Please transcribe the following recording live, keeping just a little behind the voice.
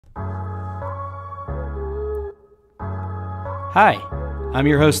Hi, I'm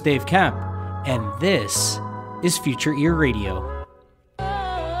your host Dave Kemp, and this is Future Ear Radio.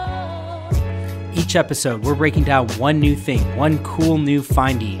 Each episode, we're breaking down one new thing, one cool new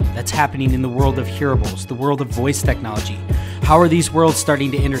finding that's happening in the world of hearables, the world of voice technology. How are these worlds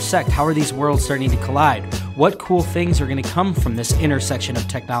starting to intersect? How are these worlds starting to collide? What cool things are going to come from this intersection of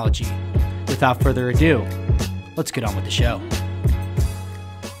technology? Without further ado, let's get on with the show.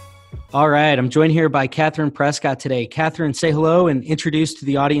 All right, I'm joined here by Katherine Prescott today. Katherine, say hello and introduce to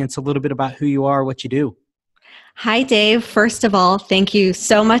the audience a little bit about who you are, what you do. Hi, Dave. First of all, thank you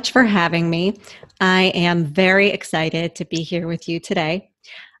so much for having me. I am very excited to be here with you today.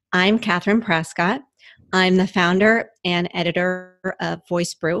 I'm Katherine Prescott. I'm the founder and editor of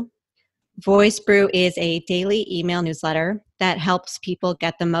Voice Brew. Voice Brew is a daily email newsletter that helps people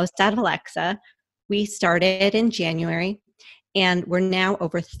get the most out of Alexa. We started in January, and we're now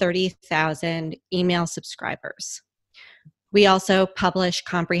over 30,000 email subscribers. We also publish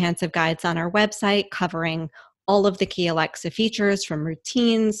comprehensive guides on our website covering all of the key Alexa features, from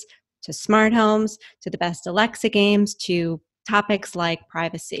routines to smart homes to the best Alexa games to topics like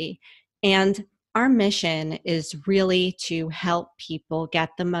privacy. And our mission is really to help people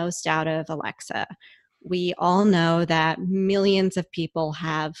get the most out of Alexa. We all know that millions of people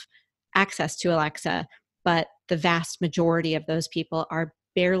have access to Alexa, but the vast majority of those people are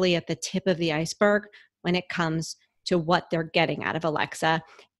barely at the tip of the iceberg when it comes to what they're getting out of Alexa.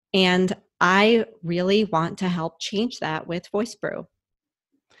 And I really want to help change that with Voice Brew.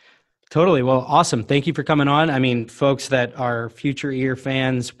 Totally. Well, awesome. Thank you for coming on. I mean, folks that are Future Ear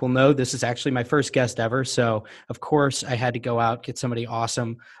fans will know this is actually my first guest ever. So, of course, I had to go out, get somebody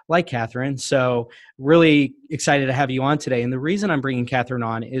awesome like Katherine. So, really excited to have you on today. And the reason I'm bringing Katherine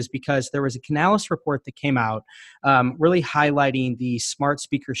on is because there was a Canalys report that came out really highlighting the smart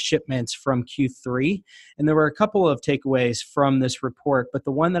speaker shipments from Q3. And there were a couple of takeaways from this report. But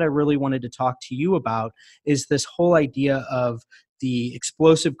the one that I really wanted to talk to you about is this whole idea of the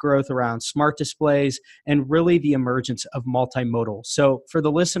explosive growth around smart displays, and really the emergence of multimodal. So for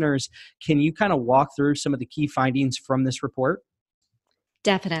the listeners, can you kind of walk through some of the key findings from this report?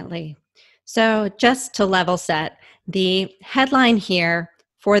 Definitely. So just to level set, the headline here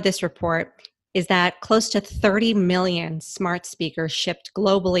for this report is that close to 30 million smart speakers shipped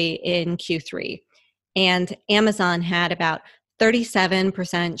globally in Q3. And Amazon had about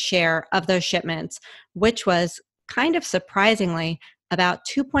 37% share of those shipments, which was kind of surprisingly about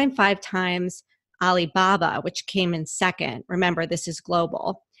 2.5 times Alibaba, which came in second. Remember, this is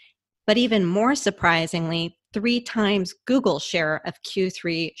global. But even more surprisingly, 3 times Google's share of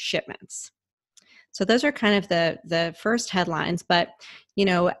Q3 shipments. So those are kind of the first headlines. But, you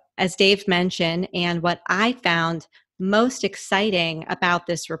know, as Dave mentioned, and what I found most exciting about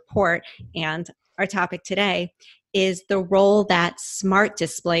this report and our topic today is the role that smart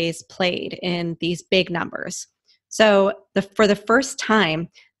displays played in these big numbers. So for the first time,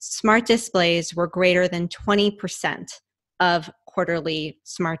 smart displays were greater than 20% of quarterly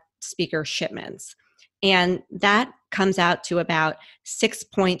smart speaker shipments. And that comes out to about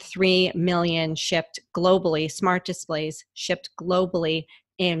 6.3 million shipped globally, smart displays shipped globally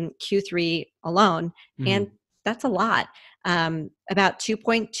in Q3 alone. Mm-hmm. And that's a lot. About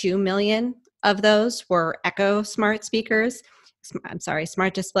 2.2 million of those were Echo smart speakers,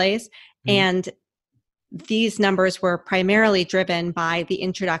 smart displays. Mm-hmm. And these numbers were primarily driven by the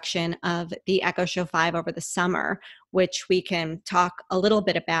introduction of the Echo Show 5 over the summer, which we can talk a little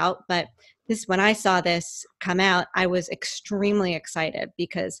bit about. But when I saw this come out, I was extremely excited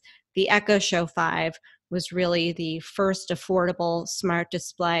because the Echo Show 5 was really the first affordable smart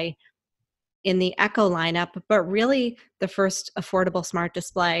display in the Echo lineup, but really the first affordable smart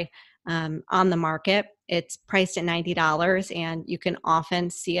display on the market. It's priced at $90, and you can often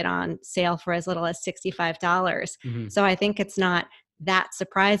see it on sale for as little as $65. Mm-hmm. So I think it's not that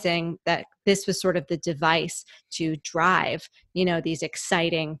surprising that this was sort of the device to drive, you know, these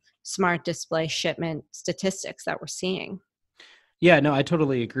exciting smart display shipment statistics that we're seeing. Yeah, no, I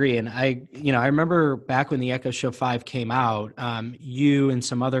totally agree. And I remember back when the Echo Show 5 came out, you and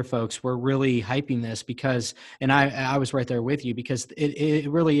some other folks were really hyping this because, and I was right there with you, because it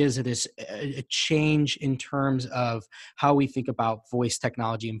really is a change in terms of how we think about voice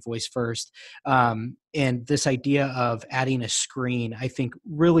technology and voice first. And this idea of adding a screen, I think,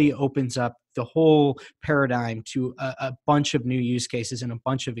 really opens up the whole paradigm to a bunch of new use cases and a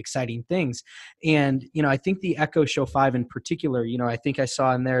bunch of exciting things. And, you know, I think the Echo Show 5 in particular, you know, I think I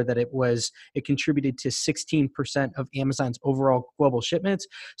saw in there that it contributed to 16% of Amazon's overall global shipments.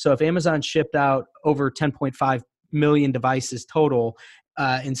 So if Amazon shipped out over 10.5 million devices total,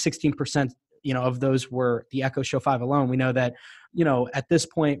 and 16% of those were the Echo Show 5 alone. We know that, at this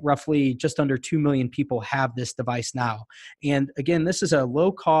point, roughly just under 2 million people have this device now. And again, this is a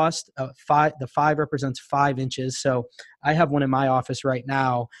low cost. The 5 represents 5 inches. So I have one in my office right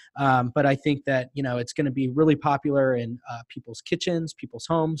now. But I think that, it's going to be really popular in people's kitchens, people's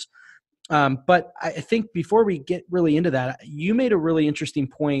homes. But I think before we get really into that, you made a really interesting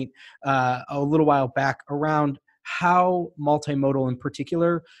point a little while back around how multimodal in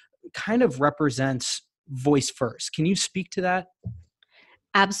particular kind of represents voice first. Can you speak to that?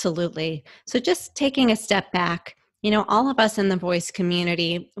 Absolutely. So just taking a step back, all of us in the voice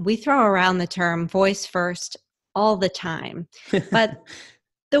community, we throw around the term voice first all the time. But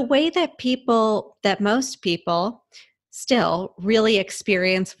the way that most people still really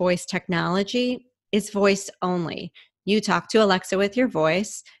experience voice technology is voice only. You talk to Alexa with your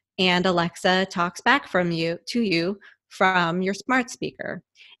voice, and Alexa talks back from you to you from your smart speaker.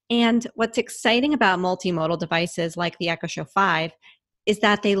 And what's exciting about multimodal devices like the Echo Show 5 is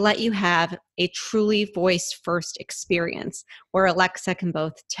that they let you have a truly voice first experience where Alexa can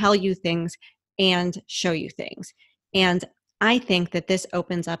both tell you things and show you things. And I think that this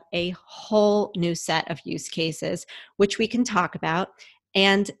opens up a whole new set of use cases, which we can talk about.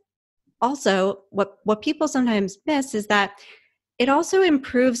 And also, what people sometimes miss is that it also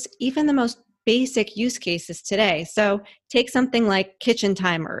improves even the most basic use cases today. So take something like kitchen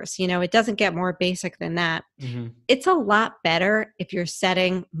timers. It doesn't get more basic than that. Hmm. It's a lot better if you're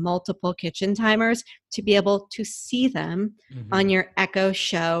setting multiple kitchen timers to be able to see them on Hmm. your Echo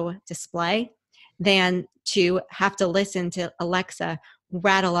Show display than to have to listen to Alexa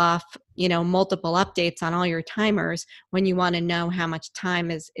rattle off, multiple updates on all your timers when you want to know how much time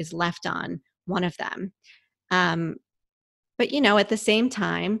is left on one of them. Um, but at the same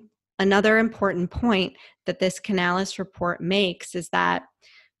time, another important point that this Canalys report makes is that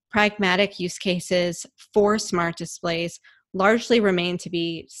pragmatic use cases for smart displays largely remain to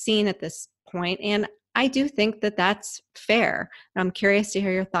be seen at this point, and I do think that that's fair. I'm curious to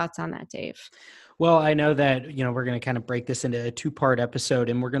hear your thoughts on that, Dave. Well, I know that, we're going to kind of break this into a two-part episode,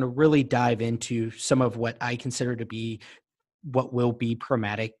 and we're going to really dive into some of what I consider to be what will be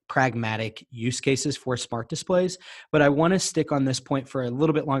pragmatic use cases for smart displays. But I want to stick on this point for a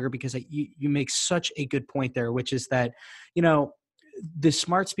little bit longer because you make such a good point there, which is that, you know, the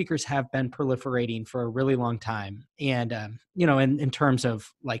smart speakers have been proliferating for a really long time. And, in terms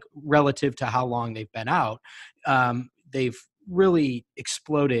of like relative to how long they've been out, they've really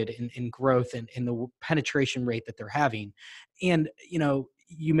exploded in growth and in the penetration rate that they're having. And,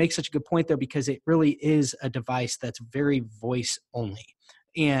 you make such a good point though, because it really is a device that's very voice only.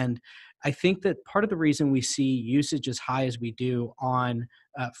 And I think that part of the reason we see usage as high as we do on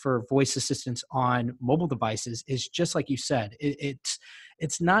for voice assistants on mobile devices is just like you said.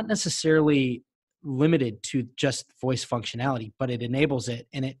 It's not necessarily limited to just voice functionality, but it enables it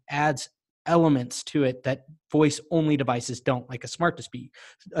and it adds elements to it that voice only devices don't, like a smart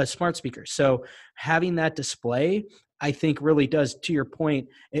speaker. So having that display, I think really does, to your point,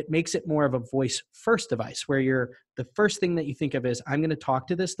 it makes it more of a voice first device where the first thing that you think of is I'm going to talk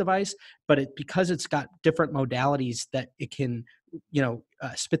to this device, but because it's got different modalities that it can,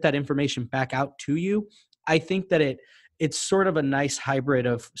 spit that information back out to you. I think that it's sort of a nice hybrid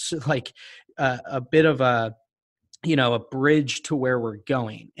of like a bit of a bridge to where we're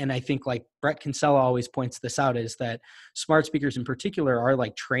going. And I think like Brett Kinsella always points this out is that smart speakers in particular are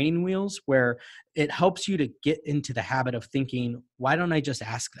like training wheels where it helps you to get into the habit of thinking, why don't I just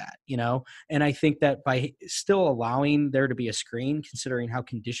ask that? And I think that by still allowing there to be a screen, considering how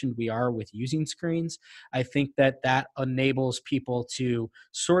conditioned we are with using screens, I think that enables people to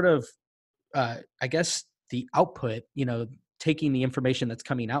sort of I guess the output, taking the information that's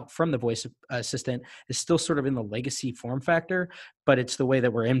coming out from the voice assistant is still sort of in the legacy form factor, but it's the way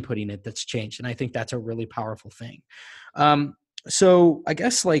that we're inputting it that's changed. And I think that's a really powerful thing. So I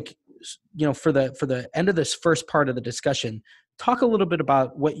guess like, for the end of this first part of the discussion, talk a little bit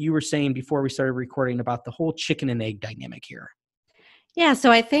about what you were saying before we started recording about the whole chicken and egg dynamic here. Yeah,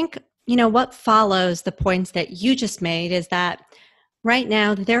 so I think, what follows the points that you just made is that right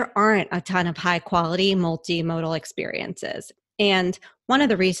now there aren't a ton of high quality multimodal experiences. And one of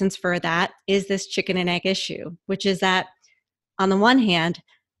the reasons for that is this chicken and egg issue, which is that on the one hand,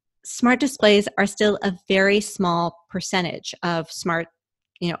 smart displays are still a very small percentage of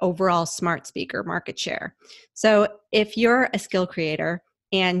overall smart speaker market share. So if you're a skill creator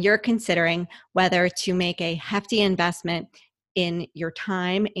and you're considering whether to make a hefty investment in your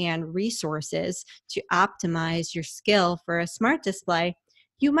time and resources to optimize your skill for a smart display,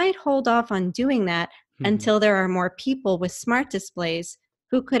 you might hold off on doing that Mhm. until there are more people with smart displays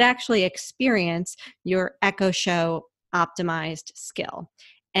who could actually experience your Echo Show optimized skill.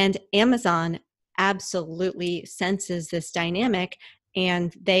 And Amazon absolutely senses this dynamic,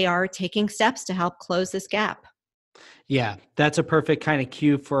 and they are taking steps to help close this gap. Yeah, that's a perfect kind of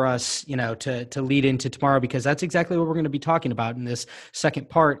cue for us, to lead into tomorrow, because that's exactly what we're going to be talking about in this second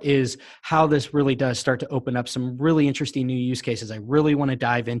part, is how this really does start to open up some really interesting new use cases. I really want to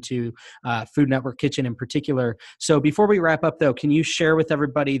dive into Food Network Kitchen in particular. So before we wrap up, though, can you share with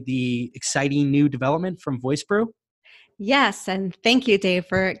everybody the exciting new development from Voice Brew? Yes, and thank you, Dave,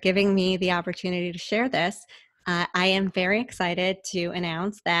 for giving me the opportunity to share this. I am very excited to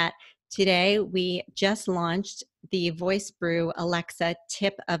announce that today we just launched the Voice Brew Alexa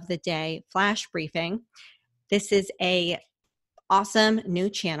Tip of the Day flash briefing. This is a awesome new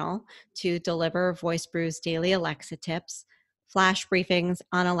channel to deliver Voice Brew's daily Alexa tips. Flash briefings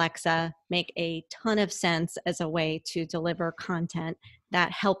on Alexa make a ton of sense as a way to deliver content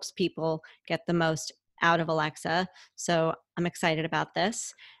that helps people get the most out of Alexa. So I'm excited about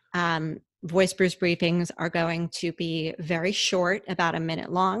this. Voice Brew's briefings are going to be very short, about a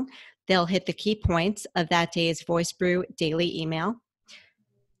minute long. They'll hit the key points of that day's Voice Brew daily email.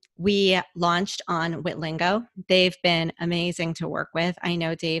 We launched on Witlingo. They've been amazing to work with. I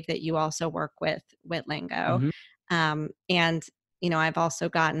know, Dave, that you also work with Witlingo. Mm-hmm. And, I've also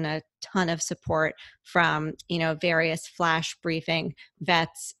gotten a ton of support from, various flash briefing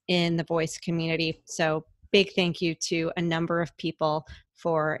vets in the voice community. So big thank you to a number of people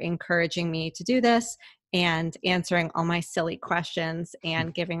for encouraging me to do this and answering all my silly questions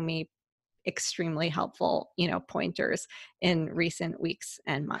and giving me extremely helpful, pointers in recent weeks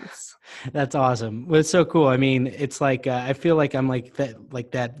and months. That's awesome. Well, it's so cool. I mean, it's like I feel like I'm like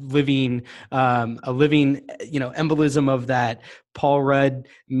that living, a living, embolism of that Paul Rudd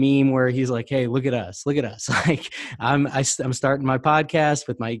meme where he's like, "Hey, look at us, look at us!" Like I'm starting my podcast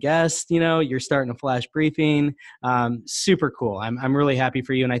with my guest. You're starting a flash briefing. Super cool. I'm really happy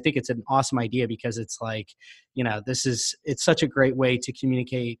for you, and I think it's an awesome idea because it's like, it's such a great way to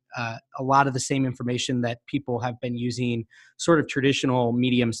communicate a lot of the same information that people have been using sort of traditional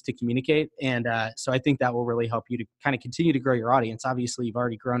mediums to communicate. And so I think that will really help you to kind of continue to grow your audience. Obviously, you've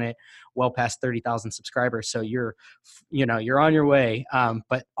already grown it well past 30,000 subscribers. So you're on your way.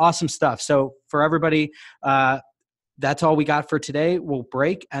 But awesome stuff. So for everybody, that's all we got for today. We'll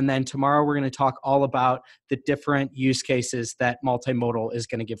break. And then tomorrow we're going to talk all about the different use cases that multimodal is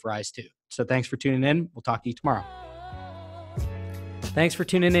going to give rise to. So thanks for tuning in. We'll talk to you tomorrow. Thanks for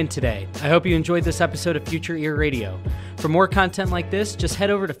tuning in today. I hope you enjoyed this episode of Future Ear Radio. For more content like this, just head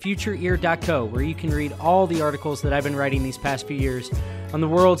over to futureear.co, where you can read all the articles that I've been writing these past few years on the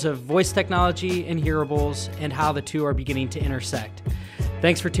worlds of voice technology and hearables and how the two are beginning to intersect.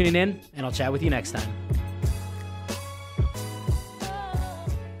 Thanks for tuning in, and I'll chat with you next time.